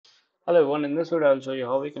Hello everyone, in this video I'll show you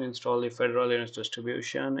how we can install the Fedora Linux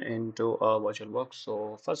distribution into a VirtualBox.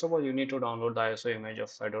 So first of all, you need to download the ISO image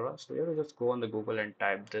of Fedora. So you have to just go on the Google and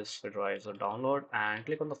type this Fedora ISO download and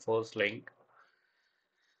click on the first link.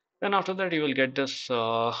 Then after that you will get this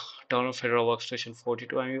download Fedora Workstation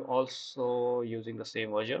 42 and you also using the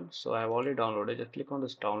same version. So I have already downloaded. Just click on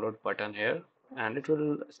this download button here and it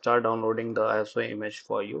will start downloading the ISO image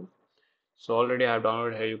for you. So already I have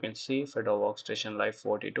downloaded here, you can see Fedora Workstation Live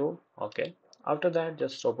 42. Okay. After that,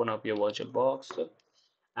 just open up your VirtualBox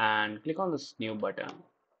and click on this new button.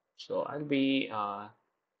 So currently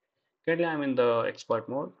I'm in the export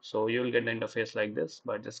mode. So you will get the interface like this,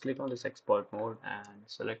 but just click on this export mode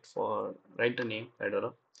and write the name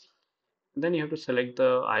Fedora. Then you have to select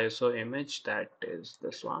the ISO image, that is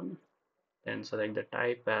this one. Then select the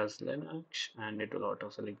type as Linux and it will auto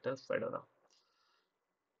select the Fedora.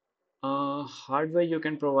 Hardware you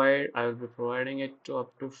can provide, I will be providing it to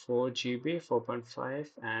up to 4 GB, 4.5,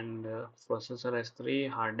 and processor S3,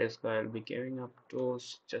 hard disk I will be giving up to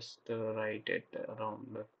just write it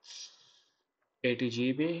around 80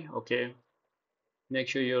 GB. Okay, make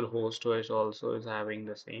sure your host storage also is having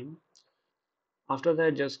the same. After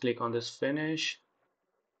that, just click on this finish,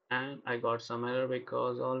 and I got some error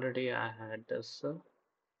because already I had this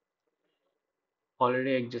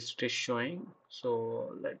already existed showing.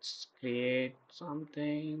 So let's create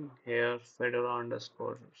something here, Fedora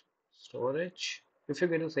underscore storage. If you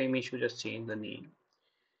get the same issue, just change the name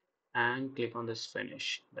and click on this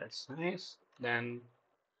finish. That's nice. Then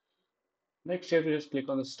next step, you just click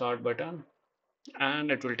on the start button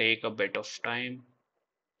and it will take a bit of time.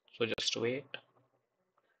 So just wait.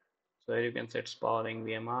 So here you can set powering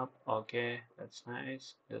VM up. Okay, that's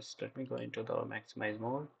nice. Just let me go into the maximize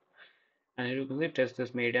mode. And here you can see test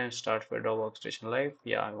this media and start Fedora Workstation Live.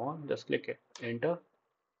 Yeah, I want. Just click it. Enter.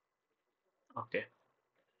 Okay,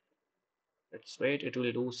 let's wait. It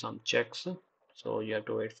will do some checks. So you have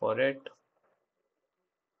to wait for it.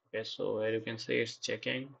 Okay, so here you can see it's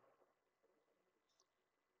checking.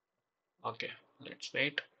 Okay, let's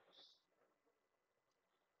wait.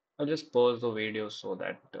 I'll just pause the video so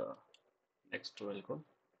that next will go.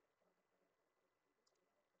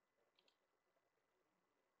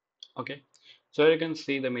 Okay, so you can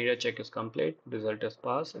see the media check is complete. Result is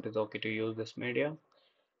passed. It is okay to use this media.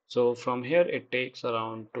 So from here, it takes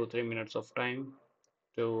around 2-3 minutes of time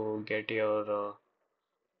to get your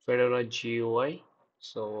Fedora GUI.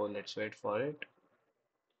 So let's wait for it.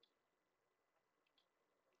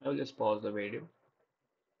 I'll just pause the video.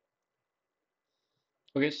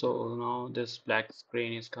 Okay, so now this black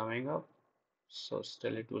screen is coming up. So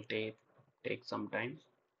still it will take some time.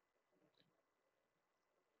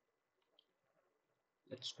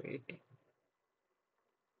 Let's wait.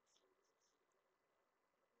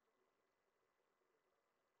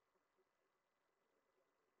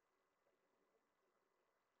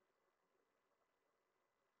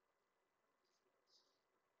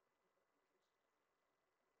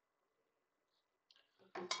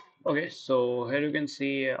 Okay, so here you can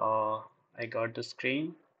see I got the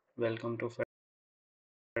screen. Welcome to Fedora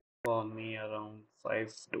for me around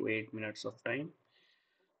 5 to 8 minutes of time.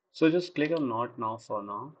 So just click on not now for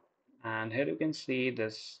now. And here you can see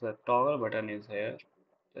this toggle button is here.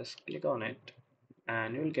 Just click on it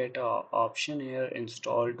and you'll get a option here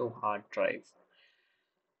install to hard drive.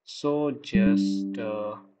 So just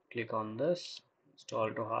click on this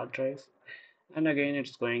install to hard drive and again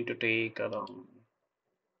it's going to take around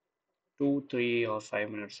 2, 3, or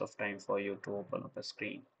 5 minutes of time for you to open up a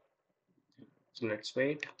screen. So let's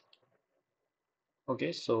wait.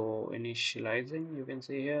 Okay, so initializing you can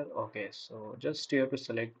see here. Okay, so just you have to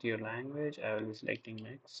select your language. I will be selecting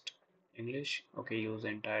next English. Okay, use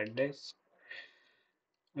entire disk.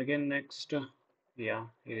 Again next. Yeah,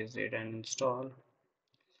 here is it and install.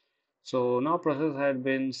 So now process had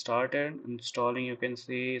been started installing. You can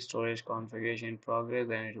see storage configuration in progress,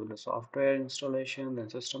 then it will do software installation, then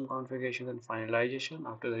system configuration, then finalization.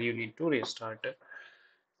 After that you need to restart it.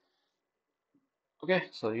 Okay,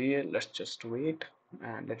 so here let's just wait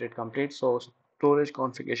and let it complete. So storage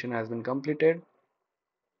configuration has been completed.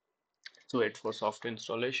 So wait for software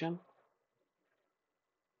installation.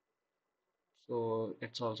 So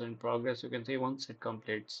it's also in progress. You can see once it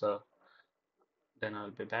completes, then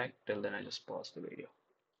I'll be back. Till then I just pause the video.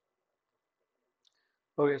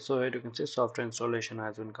 Okay, so here you can see software installation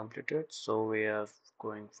has been completed. So we are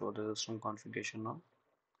going for the system configuration now.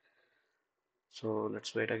 So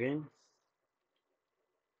let's wait again.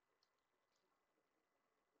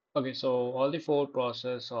 Okay, so all the four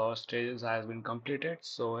process or stages has been completed.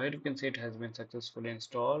 So here you can see it has been successfully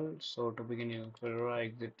installed. So to begin using Fedora,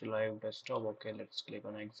 exit to live desktop. Okay, let's click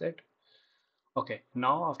on exit. Okay,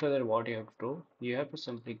 now after that, what you have to do, you have to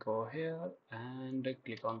simply go here and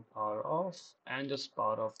click on power off and just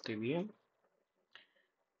power off the VM.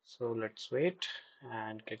 So let's wait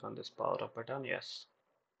and click on this power up button. Yes.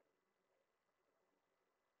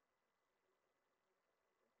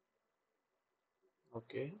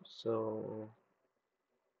 Okay, so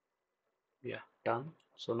yeah, done.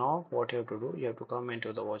 So now what you have to do, you have to come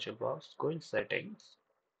into the VirtualBox, go in settings,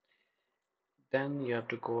 then you have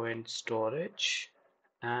to go in storage,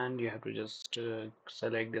 and you have to just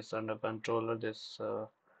select this under controller, this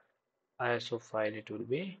ISO file it will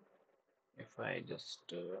be. If I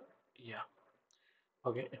just, yeah,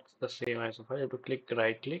 okay, it's the same ISO file. You have to click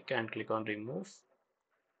right click and click on remove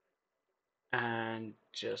and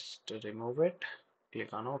just remove it.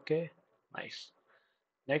 Click on OK. Nice.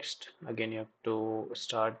 Next, again, you have to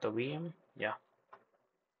start the VM. Yeah,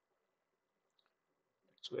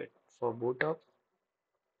 let's wait for boot up.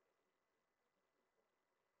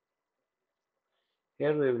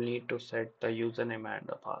 Here we will need to set the username and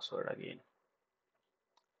the password again.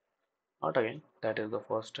 Not again, that is the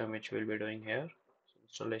first time which we'll be doing here. So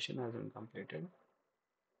installation has been completed.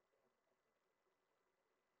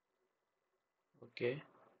 Okay.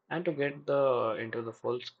 And to get the into the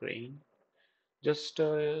full screen, just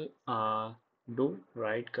do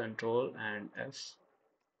right control and S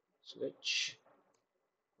switch.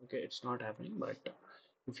 Okay, it's not happening, but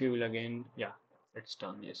if you will again, yeah, it's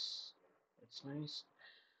done. Yes, it's nice.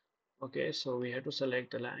 Okay, so we have to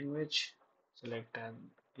select the language, select and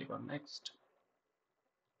click on next.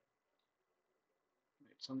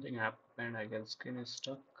 Something happened, I guess screen is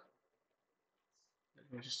stuck.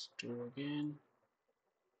 Let me just do again.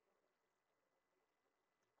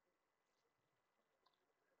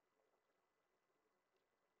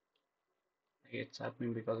 It's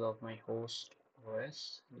happening because of my host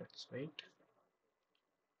OS. Let's wait.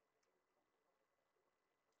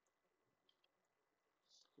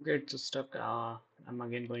 Okay, it's stuck. I'm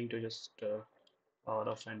again going to just power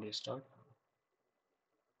off and restart.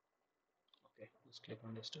 Okay, just click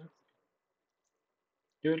on restart.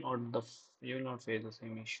 You will not face the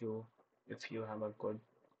same issue if you have a good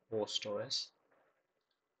host OS.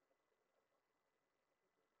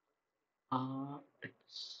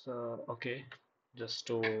 It's okay. Just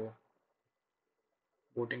to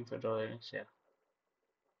booting Fedora, yeah, it's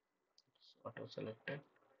auto selected.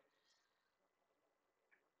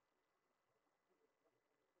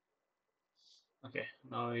 Okay,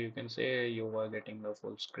 now you can say you are getting the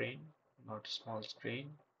full screen, not small screen.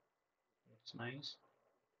 It's nice.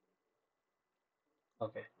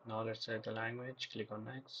 Okay, now let's set the language. Click on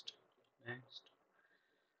next. Next.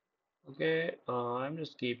 Okay, I'm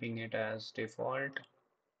just keeping it as default.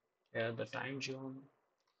 Here the time zone.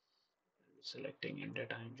 Selecting India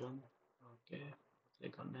time zone. Okay,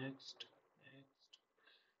 click on next. Next.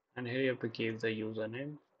 And here you have to give the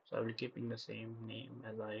username. So I will be keeping the same name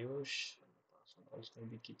as Ayush. Password also will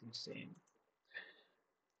be keeping same.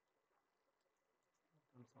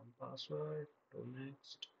 Confirm password. Do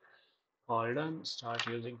next. All done. Start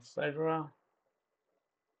using Fedora.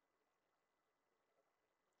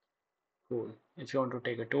 Cool. If you want to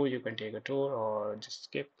take a tour, you can take a tour or just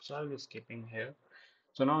skip. So I'll be skipping here.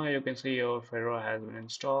 So now you can see your Fedora has been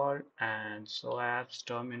installed and so apps,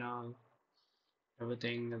 terminal,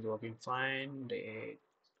 everything is working fine. The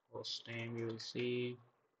host name you will see,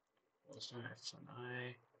 host name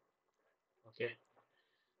F1I. Okay.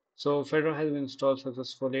 So Fedora has been installed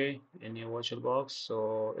successfully in your VirtualBox.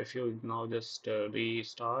 So if you now just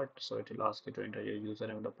restart, so it will ask you to enter your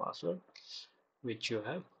username and the password, which you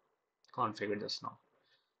have configured just now.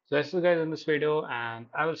 So that's it guys in this video and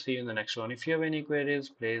I will see you in the next one. If you have any queries,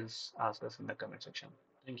 please ask us in the comment section.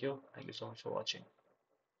 Thank you. Thank you so much for watching.